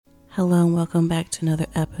Hello and welcome back to another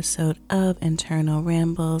episode of Internal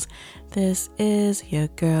Rambles. This is your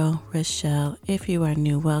girl, Rochelle. If you are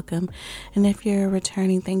new, welcome. And if you're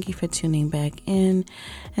returning, thank you for tuning back in.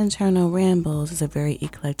 Internal Rambles is a very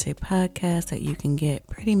eclectic podcast that you can get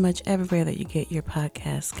pretty much everywhere that you get your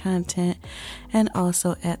podcast content. And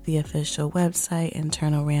also at the official website,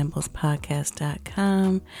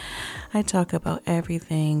 internalramblespodcast.com. I talk about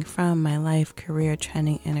everything from my life, career,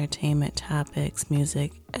 trending, entertainment topics,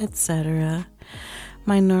 music, etc.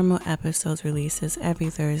 My normal episodes releases every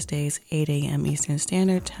Thursdays, 8 a.m. Eastern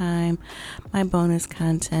Standard Time. My bonus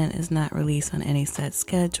content is not released on any set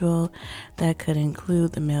schedule. That could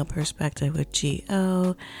include the male perspective with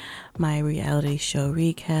G.O., my reality show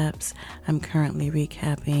recaps. I'm currently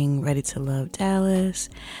recapping Ready to Love Dallas.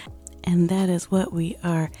 And that is what we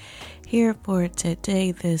are here for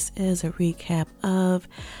today. This is a recap of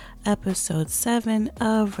episode 7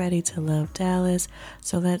 of Ready to Love Dallas.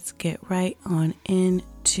 So let's get right on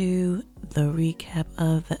into the recap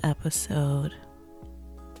of the episode.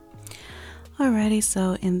 Alrighty,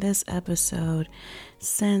 so in this episode,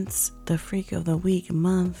 since the Freak of the Week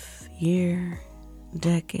month, year,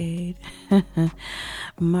 decade,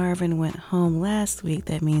 Marvin went home last week.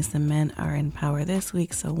 That means the men are in power this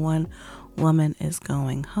week. So one woman is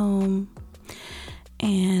going home.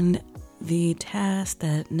 And the task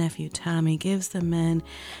that nephew Tommy gives the men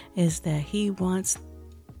is that he wants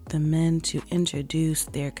the men to introduce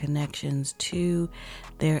their connections to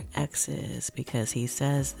their exes, because he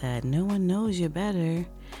says that no one knows you better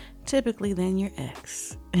typically than your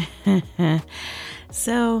ex.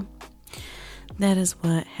 So that is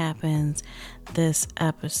what happens this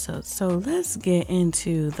episode. So let's get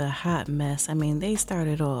into the hot mess. I mean, they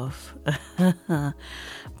started off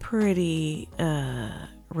pretty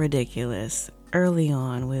ridiculous early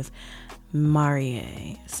on with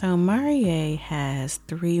Marie. So Marie has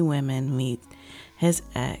 3 women meet his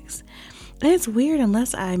ex. And it's weird,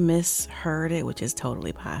 unless I misheard it, which is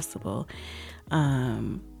totally possible.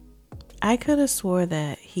 I could have swore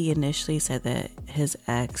that he initially said that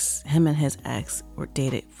him and his ex were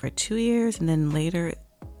dated for 2 years, and then later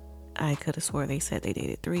I could have swore they said they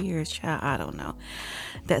dated 3 years. Child, I don't know.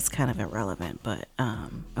 That's kind of irrelevant, but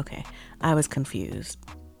okay. I was confused.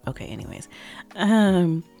 Okay, anyways.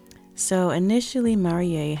 So initially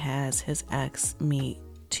Marie has his ex meet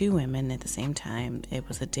 2 women at the same time. It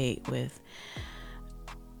was a date with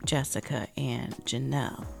Jessica and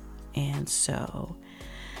Janelle. And so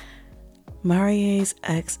Marie's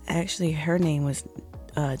ex, actually her name was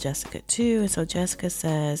Jessica too. And so Jessica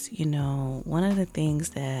says, one of the things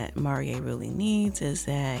that Marie really needs is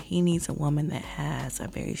that he needs a woman that has a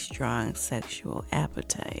very strong sexual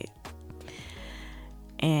appetite.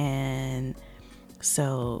 And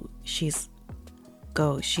so she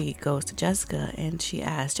goes to Jessica and she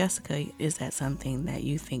asks Jessica, is that something that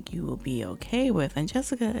you think you will be okay with? And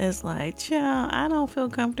Jessica is like, child, I don't feel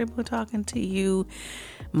comfortable talking to you,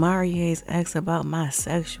 Marie's ex, about my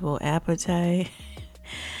sexual appetite.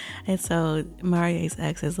 And so Marie's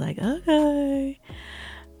ex is like, okay.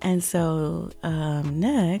 And so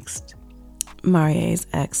next, Marie's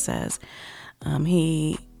ex says,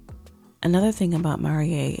 another thing about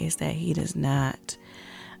Marie is that he does not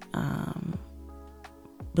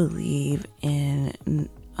believe in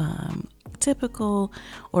typical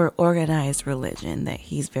or organized religion, that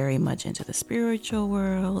he's very much into the spiritual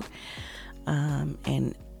world.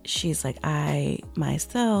 And she's like, I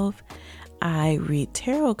read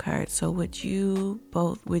tarot cards. So would you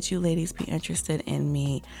ladies be interested in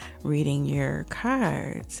me reading your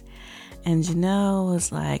cards? And Janelle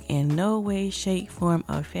was like, in no way, shape, form,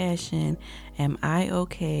 or fashion am I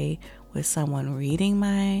okay with someone reading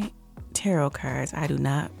my tarot cards. I do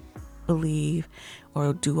not believe,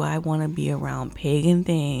 or do I want to be around pagan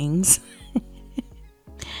things.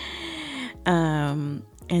 And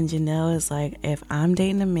Janelle is like, if I'm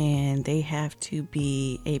dating a man, they have to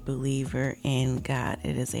be a believer in God.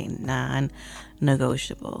 It is a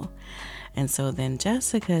non-negotiable. And so then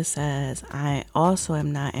Jessica says, I also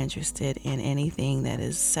am not interested in anything that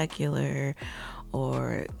is secular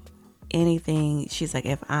or anything. She's like,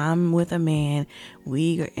 if I'm with a man,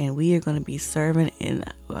 we are going to be serving in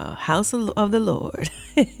the house of the Lord.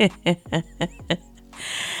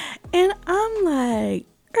 And I'm like,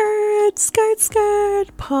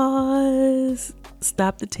 skirt, pause,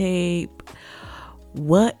 stop the tape.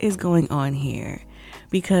 What is going on here?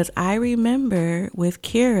 Because I remember with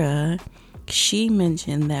Kira, she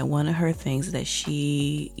mentioned that one of her things that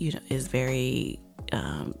she, is very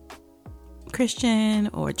Christian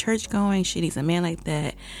or church going. She needs a man like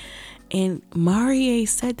that. And Marie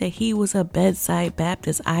said that he was a bedside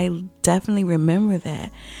Baptist. I definitely remember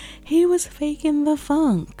that. He was faking the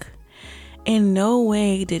funk. In no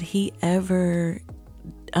way did he ever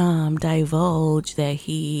divulge that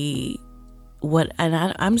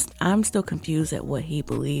I'm still confused at what he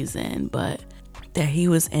believes in, but that he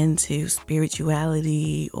was into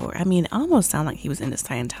spirituality, or it almost sounded like he was into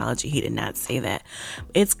Scientology. He did not say that.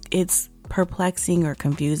 It's perplexing or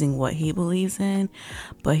confusing what he believes in,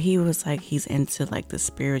 but he was like he's into like the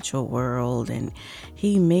spiritual world, and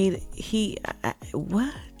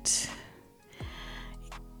what?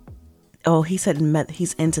 Oh, he said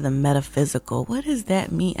he's into the metaphysical. What does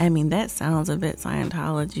that mean? That sounds a bit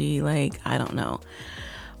Scientology, like, I don't know.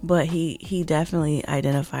 But he definitely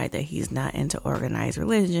identified that he's not into organized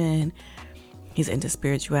religion. He's into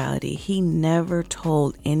spirituality. He never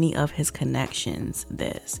told any of his connections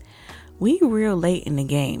this. We real late in the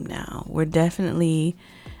game now. We're definitely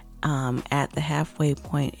at the halfway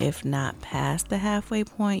point, if not past the halfway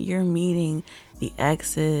point. You're meeting the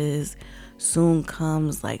exes. Soon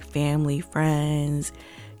comes like family, friends.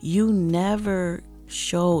 You never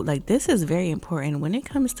showed, like, this is very important when it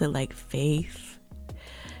comes to like faith.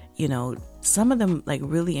 Some of them like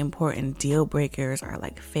really important deal breakers are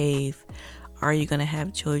like faith. Are you going to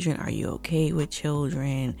have children? Are you okay with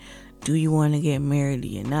children? Do you want to get married? Do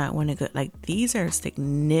you not want to go? Like, these are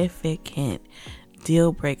significant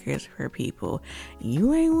deal breakers for people.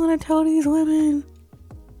 You ain't want to tell these women.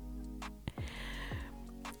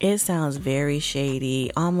 It sounds very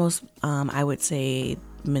shady, almost, I would say,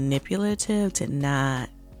 manipulative to not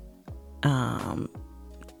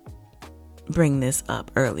bring this up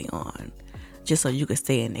early on, just so you could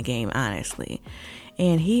stay in the game, honestly.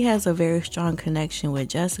 And he has a very strong connection with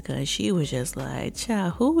Jessica, and she was just like,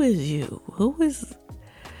 child, who is you?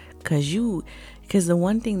 Because the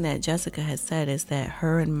one thing that Jessica has said is that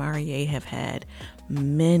her and Marie have had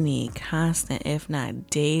many constant, if not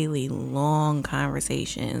daily, long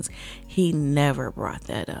conversations. He never brought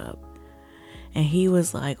that up. And he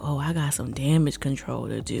was like, oh, I got some damage control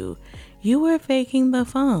to do. You were faking the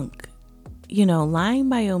funk. Lying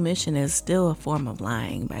by omission is still a form of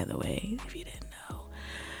lying, by the way, if you didn't know.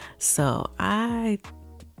 So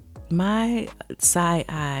my side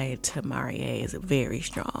eye to Marie is very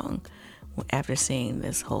strong after seeing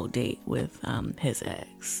this whole date with his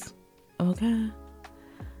ex. Okay?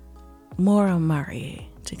 More on Marie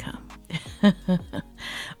to come.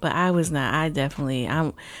 But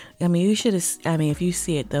you should have, if you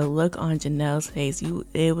see it, the look on Janelle's face,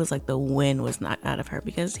 it was like the wind was knocked out of her,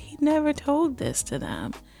 because he never told this to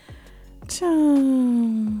them.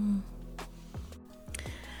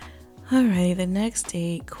 Alright, the next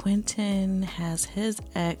date, Quentin has his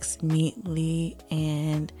ex meet Lee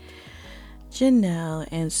and Janelle,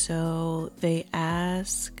 and so they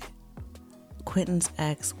ask Quentin's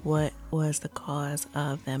ex what was the cause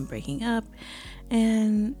of them breaking up,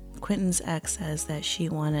 and Quentin's ex says that she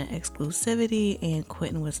wanted exclusivity and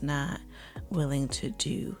Quentin was not willing to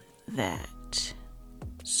do that.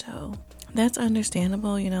 So that's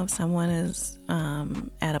understandable. If someone is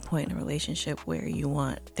at a point in a relationship where you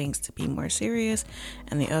want things to be more serious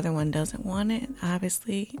and the other one doesn't want it,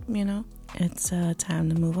 obviously, it's time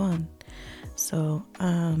to move on. So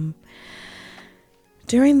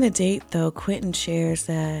during the date, though, Quentin shares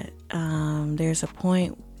that there's a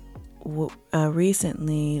point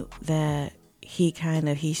recently that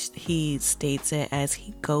he states it as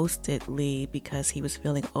he ghosted Lee because he was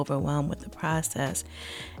feeling overwhelmed with the process,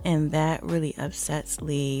 and that really upsets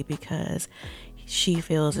Lee because she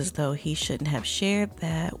feels as though he shouldn't have shared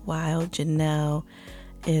that while Janelle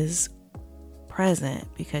is present,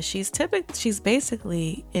 because she's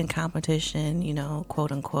basically in competition,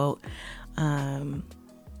 quote unquote,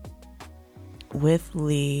 with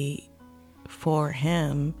Lee for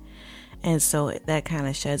him. And so that kind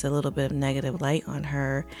of sheds a little bit of negative light on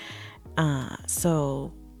her.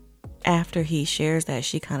 So after he shares that,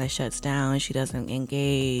 she kind of shuts down. She doesn't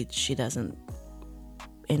engage. She doesn't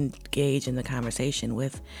engage in the conversation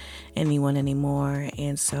with anyone anymore.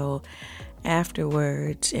 And so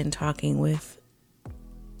afterwards, in talking with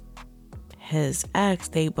his ex,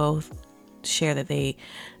 they both share that they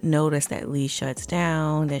notice that Lee shuts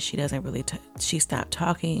down, that she doesn't really she stopped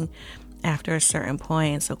talking after a certain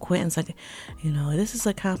point. And so Quentin's like, this is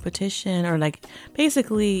a competition, or like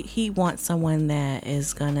basically he wants someone that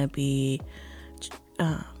is gonna be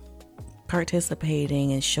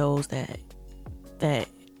participating and shows that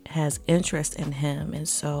has interest in him, and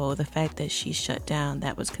so the fact that she shut down,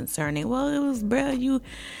 that was concerning. Well, it was, bro,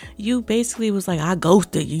 you basically was like, I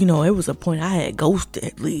ghosted, it was a point I had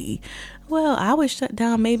ghosted Lee. Well, I was shut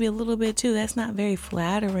down maybe a little bit too. That's not very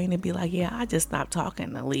flattering to be like, yeah, I just stopped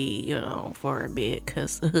talking to Lee, for a bit,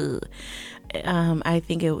 because I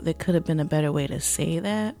think there could have been a better way to say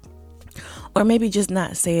that. Or maybe just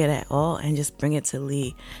not say it at all and just bring it to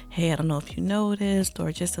Lee. Hey, I don't know if you noticed,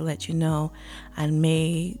 or just to let you know,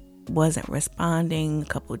 I wasn't responding a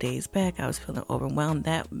couple of days back. I was feeling overwhelmed.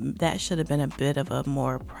 That should have been a bit of a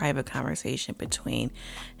more private conversation between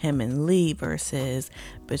him and Lee versus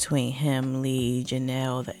between him, Lee,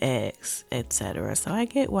 Janelle, the ex, etc. So I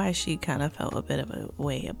get why she kind of felt a bit of a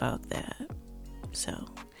way about that.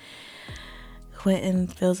 So Quentin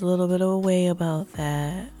feels a little bit of a way about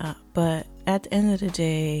that, but at the end of the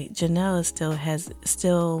day, Janelle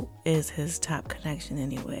still is his top connection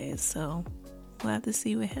anyway, so we'll have to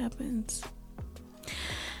see what happens.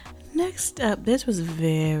 Next up, this was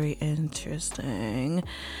very interesting.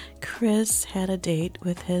 Chris had a date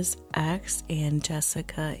with his ex and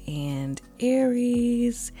Jessica and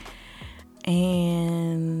Aries,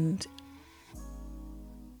 and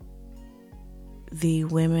the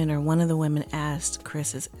women, or one of the women, asked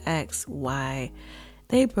Chris's ex why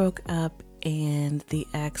they broke up, and the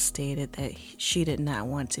ex stated that she did not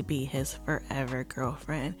want to be his forever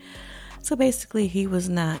girlfriend. So basically, he was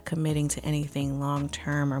not committing to anything long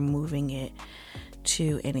term or moving it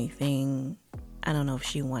to anything. I don't know if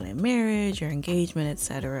she wanted marriage or engagement,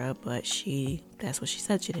 etc., but that's what she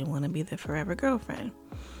said. She didn't want to be the forever girlfriend.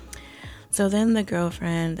 So then the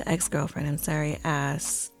ex-girlfriend,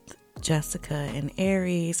 asked Jessica and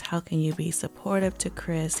Aries, how can you be supportive to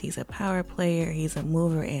Chris? He's a power player, he's a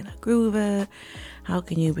mover and a groover. How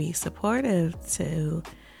can you be supportive to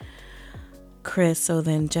Chris? So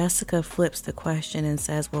then Jessica flips the question and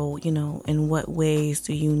says, well, in what ways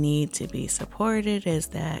do you need to be supported? Is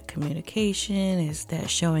that communication? Is that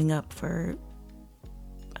showing up for,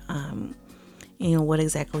 what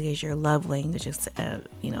exactly is your love language,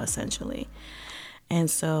 essentially? And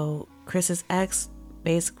so Chris's ex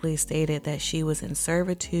basically stated that she was in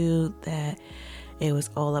servitude, that it was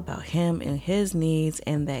all about him and his needs,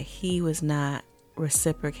 and that he was not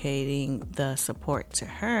reciprocating the support to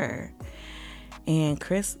her. And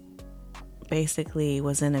Chris basically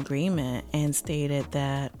was in agreement and stated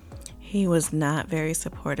that he was not very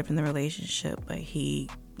supportive in the relationship, but he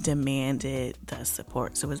demanded the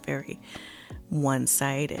support. So it was very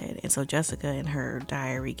one-sided. And so Jessica in her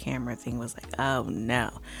diary camera thing was like, oh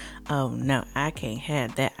no, I can't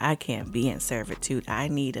have that. I can't be in servitude.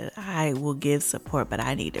 I will give support, but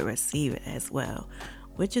I need to receive it as well,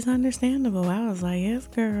 which is understandable. I was like, yes,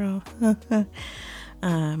 girl.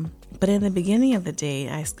 But in the beginning of the date,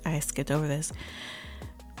 I skipped over this.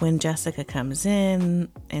 When Jessica comes in,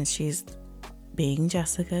 and she's being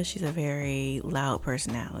Jessica, she's a very loud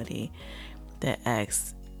personality. The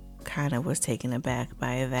ex kind of was taken aback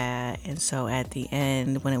by that, and so at the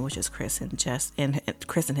end, when it was just Chris and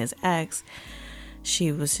his ex,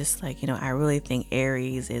 she was just like, I really think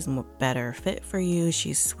Aries is better fit for you.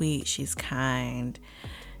 She's sweet, she's kind,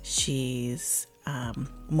 she's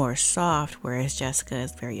more soft, whereas Jessica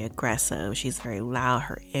is very aggressive. She's very loud.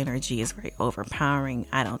 Her energy is very overpowering.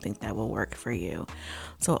 I don't think that will work for you.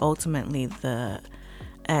 So ultimately, the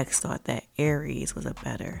ex thought that Aries was a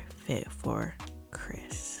better fit for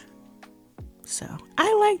Chris. So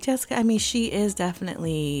I like Jessica. I mean, she is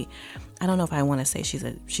definitely, I don't know if I want to say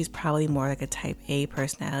she's probably more like a type A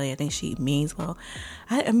personality. I think she means well.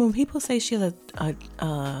 I mean, when people say she has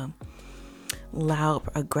a loud,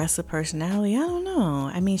 aggressive personality, I don't know.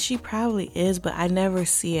 I mean, she probably is, but I never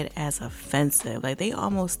see it as offensive. Like, they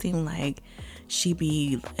almost seem like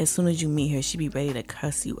as soon as you meet her, she be ready to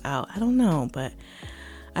cuss you out. I don't know, but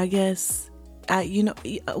I guess you know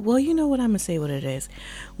what I'm gonna say, what it is.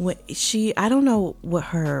 I don't know what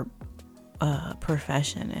her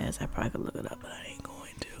profession is. I probably could look it up, but I ain't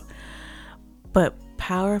going to. But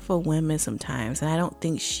powerful women sometimes, and I don't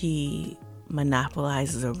think she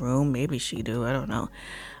monopolizes a room, maybe she do, I don't know,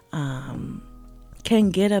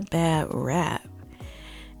 can get a bad rap.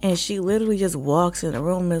 And she literally just walks in the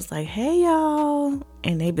room and is like, hey y'all,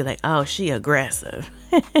 and they be like, oh, she aggressive.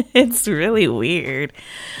 It's really weird.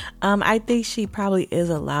 I think she probably is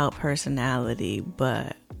a loud personality,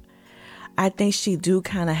 but I think she do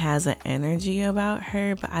kind of has an energy about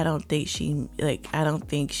her, but I don't think she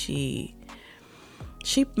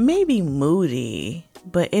may be moody,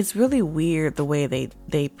 but it's really weird the way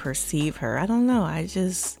they perceive her. I don't know. I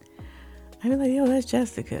be like, yo, that's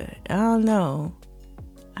Jessica. I don't know.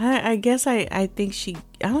 I guess I think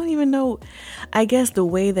I don't even know. I guess the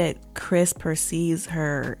way that Chris perceives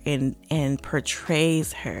her and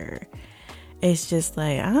portrays her, it's just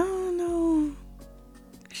like, I don't know.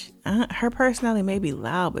 Her personality may be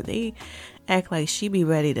loud, but they act like she be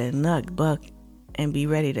ready to nut buck and be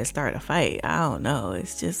ready to start a fight. I don't know.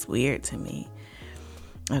 It's just weird to me.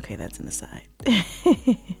 Okay, that's an aside.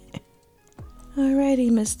 Alrighty,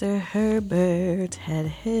 Mr. Herbert had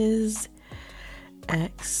his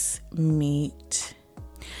ex meet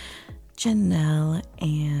Janelle,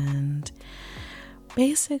 and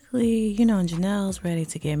basically, Janelle's ready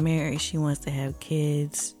to get married. She wants to have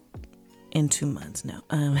kids in 2 months. No.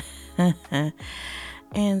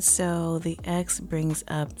 And so the ex brings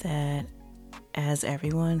up that, as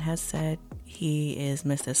everyone has said, he is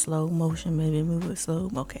Mr. Slow Motion, maybe move it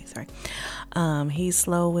slow. Okay, sorry. He's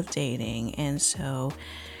slow with dating. And so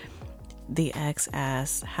the ex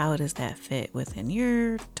asks, how does that fit within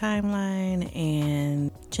your timeline?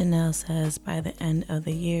 And Janelle says by the end of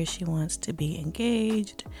the year, she wants to be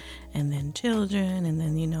engaged, and then children, and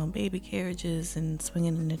then, baby carriages and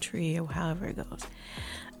swinging in the tree, or however it goes.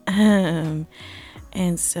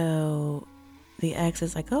 And so the ex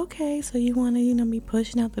is like, okay, so you want to, be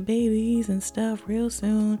pushing out the babies and stuff real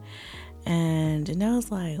soon. And Janelle's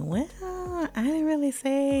like, well, I didn't really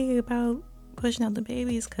say about pushing out the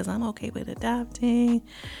babies because I'm okay with adopting.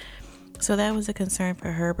 So that was a concern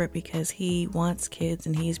for Herbert because he wants kids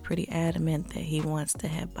and he's pretty adamant that he wants to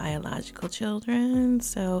have biological children.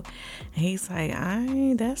 So he's like,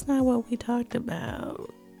 that's not what we talked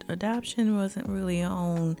about. Adoption wasn't really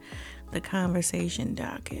on the conversation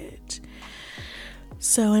docket.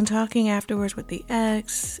 So in talking afterwards with the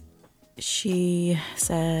ex, she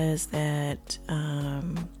says that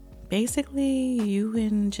basically you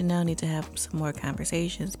and Janelle need to have some more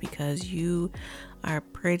conversations because you are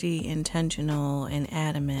pretty intentional and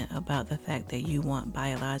adamant about the fact that you want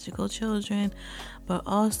biological children, but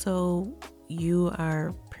also you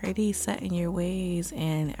are pretty set in your ways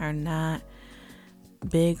and are not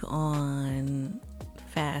big on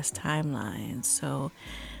fast timelines. So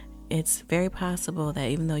it's very possible that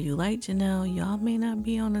even though you like Janelle, y'all may not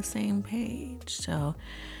be on the same page. So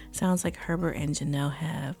sounds like Herbert and Janelle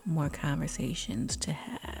have more conversations to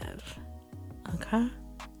have. Okay.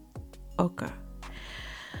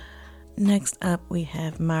 Next up, we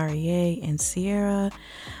have Marie and Sierra.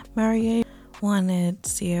 Marie wanted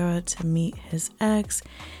Sierra to meet his ex.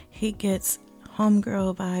 He gets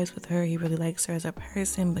homegirl vibes with her. He really likes her as a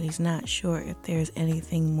person, but he's not sure if there's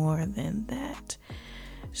anything more than that.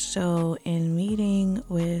 So in meeting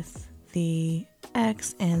with the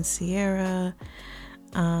ex and Sierra,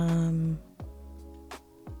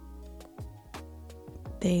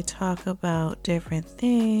 they talk about different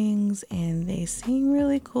things and they seem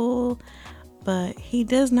really cool, but he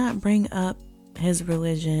does not bring up his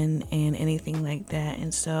religion and anything like that.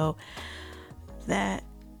 And so that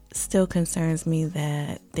still concerns me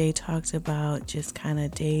that they talked about just kind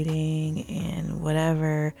of dating and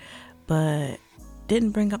whatever, but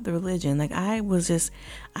didn't bring up the religion. Like I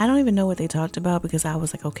don't even know what they talked about because I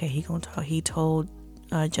was like, okay, he told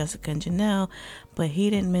Jessica and Janelle, but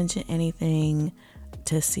he didn't mention anything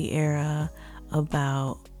to Sierra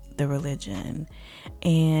about the religion.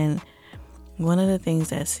 And one of the things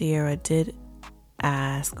that Sierra did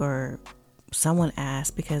ask, or someone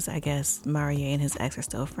asked, because I guess Marie and his ex are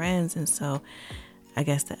still friends, and so I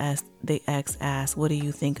guess the ex asked, what do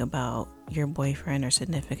you think about your boyfriend or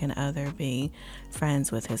significant other being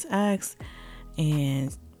friends with his ex?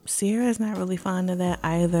 And Sierra's not really fond of that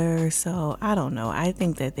either, so I don't know. I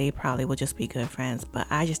think that they probably will just be good friends, but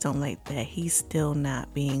I just don't like that he's still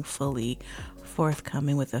not being fully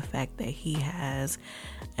forthcoming with the fact that he has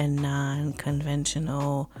a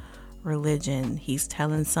non-conventional religion. He's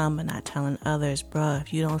telling some but not telling others. Bruh,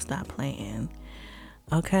 if you don't stop playing.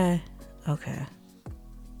 Okay.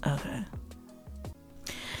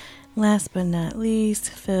 Last but not least,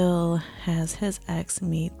 Phil has his ex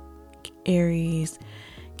meet Aries,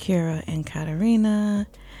 Kira, and Katarina,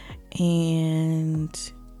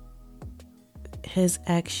 and his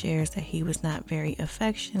ex shares that he was not very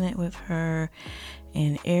affectionate with her,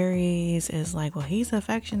 and Aries is like, well, he's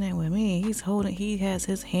affectionate with me. He has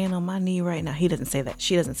his hand on my knee right now. He doesn't say that.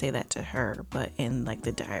 She doesn't say that to her, but in like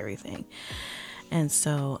the diary thing. And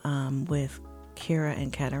so with Kira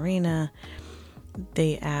and Katarina,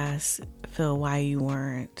 they asked Phil why you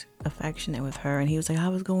weren't affectionate with her, and he was like, I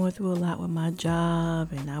was going through a lot with my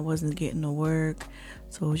job and I wasn't getting to work,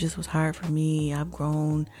 so it just was hard for me. I've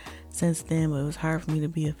grown since then, but it was hard for me to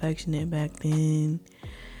be affectionate back then.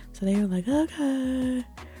 So they were like, okay.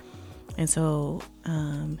 And so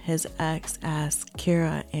his ex asked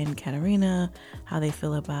Kira and Katarina how they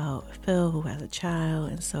feel about Phil, who has a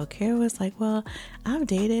child. And so Kira was like, well, I've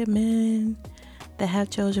dated men that have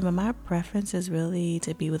children, but my preference is really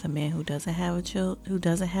to be with a man who doesn't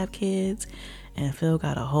have kids. And Phil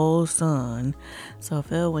got a whole son. So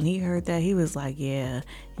Phil, when he heard that, he was like, yeah,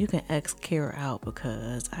 you can X Kira out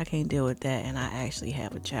because I can't deal with that, and I actually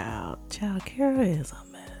have a child. Kira is a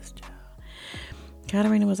mess, child.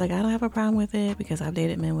 Katarina was like, I don't have a problem with it because I've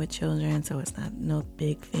dated men with children, so it's not no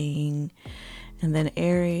big thing. And then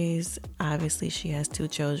Aries, obviously she has 2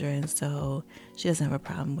 children, so she doesn't have a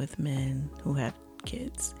problem with men who have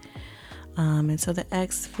kids. And so the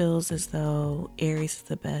ex feels as though Aries is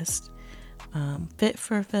the best fit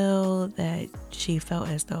for Phil, that she felt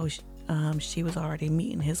as though she was already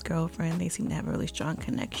meeting his girlfriend. They seem to have a really strong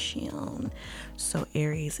connection. So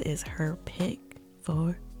Aries is her pick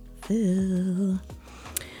for Phil.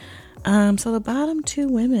 So the bottom 2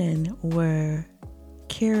 women were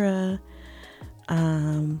Kira.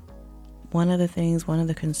 One of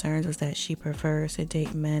the concerns was that she prefers to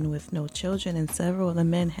date men with no children, and several of the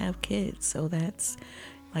men have kids, so that's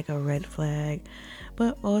like a red flag.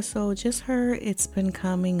 But also just it's been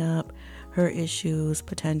coming up, her issues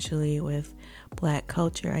potentially with Black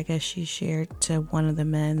culture. I guess she shared to one of the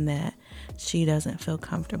men that she doesn't feel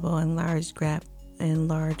comfortable in large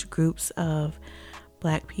groups of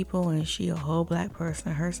Black people, and she a whole Black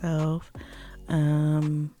person herself.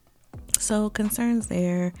 So concerns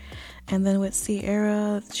there. And then with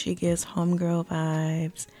Sierra, she gives homegirl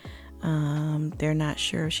vibes. They're not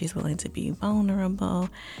sure if she's willing to be vulnerable.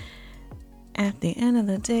 At the end of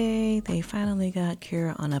the day, they finally got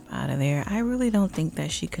Kira on up out of there. I really don't think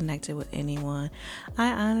that she connected with anyone.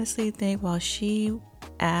 I honestly think while she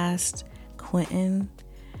asked Quentin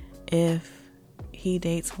if he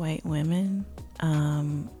dates white women,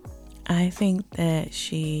 I think that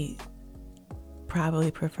she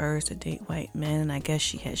probably prefers to date white men. I guess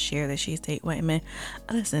she has shared that she's date white men.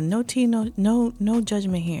 Listen, no tea, no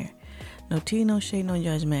judgment here. No tea, no shade, no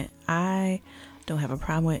judgment. I don't have a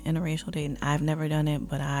problem with interracial dating. I've never done it,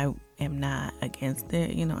 but I am not against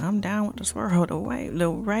it. You know, I'm down with the swirl. The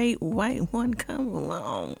right white one come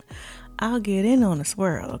along, I'll get in on the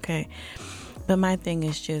swirl, okay? But my thing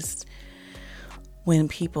is just when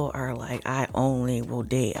people are like, I only will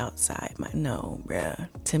date outside no, bruh.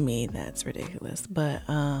 To me, that's ridiculous. But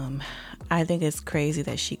I think it's crazy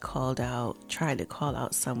that she tried to call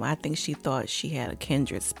out someone. I think she thought she had a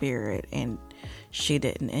kindred spirit, and she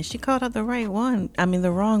didn't. And she called out the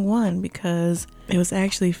wrong one, because it was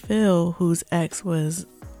actually Phil whose ex was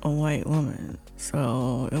a white woman.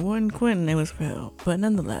 So it wasn't Quentin, it was Phil. But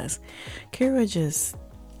nonetheless, Kira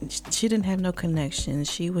she didn't have no connection.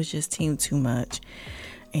 She was just team too much.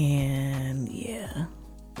 And yeah,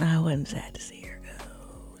 I wasn't sad to see her go.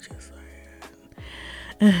 Just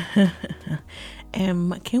saying.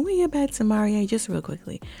 And can we get back to Maria just real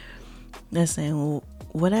quickly? Listen,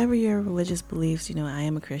 whatever your religious beliefs, I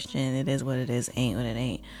am a Christian. It is what it is, ain't what it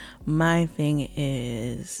ain't. My thing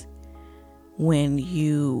is when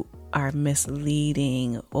you are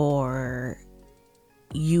misleading or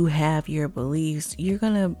you have your beliefs, you're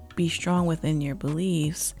gonna be strong within your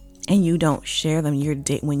beliefs, and you don't share them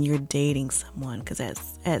when you're dating someone, because at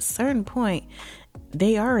a certain point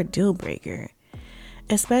they are a deal breaker,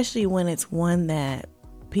 especially when it's one that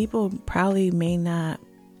people probably may not.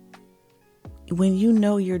 When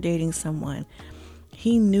you're dating someone,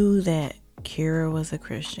 he knew that Kira was a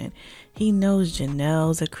Christian. He knows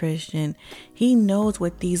Janelle's a Christian. He knows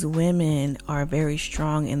what these women are very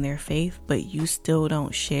strong in their faith, but you still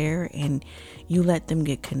don't share, and you let them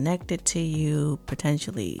get connected to you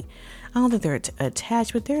potentially. I don't think they're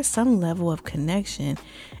attached, but there's some level of connection,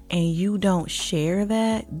 and you don't share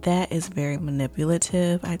that. That is very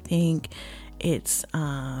manipulative. I think it's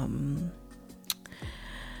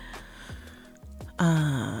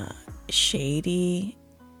shady.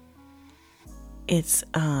 It's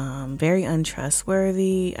very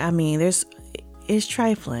untrustworthy. I mean, it's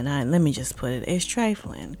trifling. Let me just put it. It's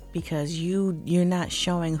trifling because you're not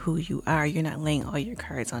showing who you are. You're not laying all your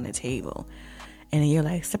cards on the table. And then you're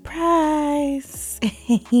like, surprise.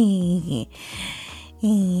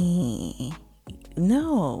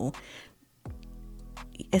 No.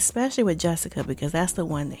 Especially with Jessica, because that's the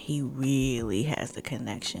one that he really has the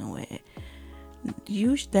connection with.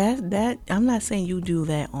 I'm not saying you do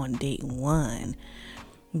that on date 1,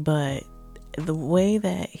 but the way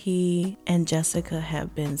that he and Jessica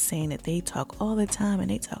have been saying that they talk all the time, and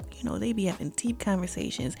they talk, they be having deep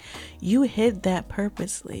conversations. You hid that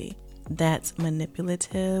purposely. That's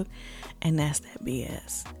manipulative, and that's that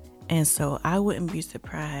BS. And so I wouldn't be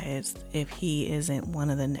surprised if he isn't one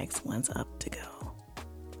of the next ones up to go.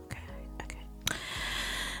 Okay.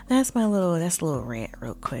 That's a little rant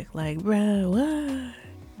real quick. Like, bro, what?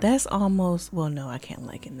 That's almost, well, no, I can't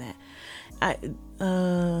liken that. I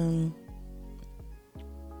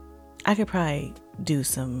could probably do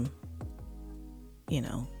some,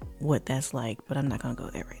 what that's like, but I'm not going to go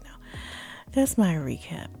there right now. That's my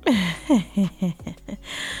recap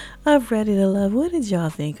of Ready to Love. What did y'all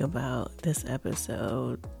think about this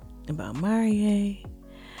episode? About Marie,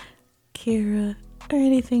 Kira, or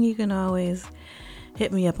anything? You can always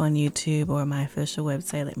hit me up on YouTube or my official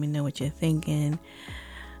website. Let me know what you're thinking.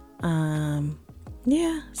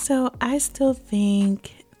 Yeah, so I still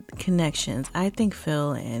think connections. I think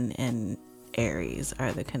Phil and Aries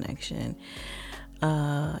are the connection.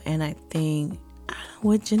 And I think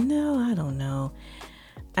with Janelle, I don't know.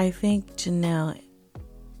 I think Janelle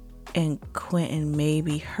and Quentin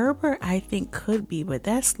maybe. Herbert, I think could be, but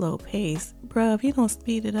that's slow pace. Bruh, if you don't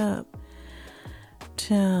speed it up.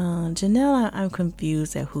 Janelle, I'm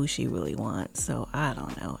confused at who she really wants, so I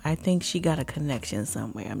don't know. I think she got a connection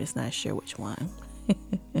somewhere. I'm just not sure which one.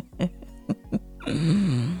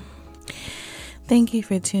 Thank you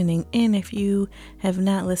for tuning in. If you have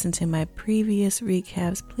not listened to my previous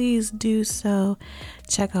recaps, please do so.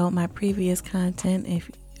 Check out my previous content if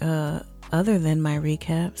other than my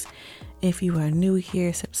recaps. If you are new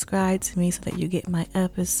here, subscribe to me so that you get my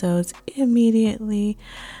episodes immediately.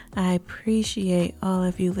 I appreciate all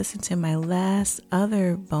of you. Listen to my last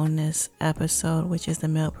other bonus episode, which is the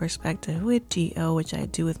Male Perspective with Gio, which I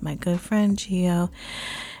do with my good friend Gio.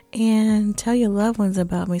 And tell your loved ones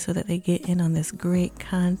about me so that they get in on this great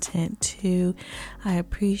content too. I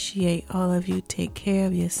appreciate all of you. Take care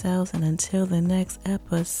of yourselves. And until the next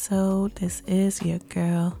episode, this is your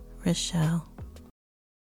girl, Rochelle.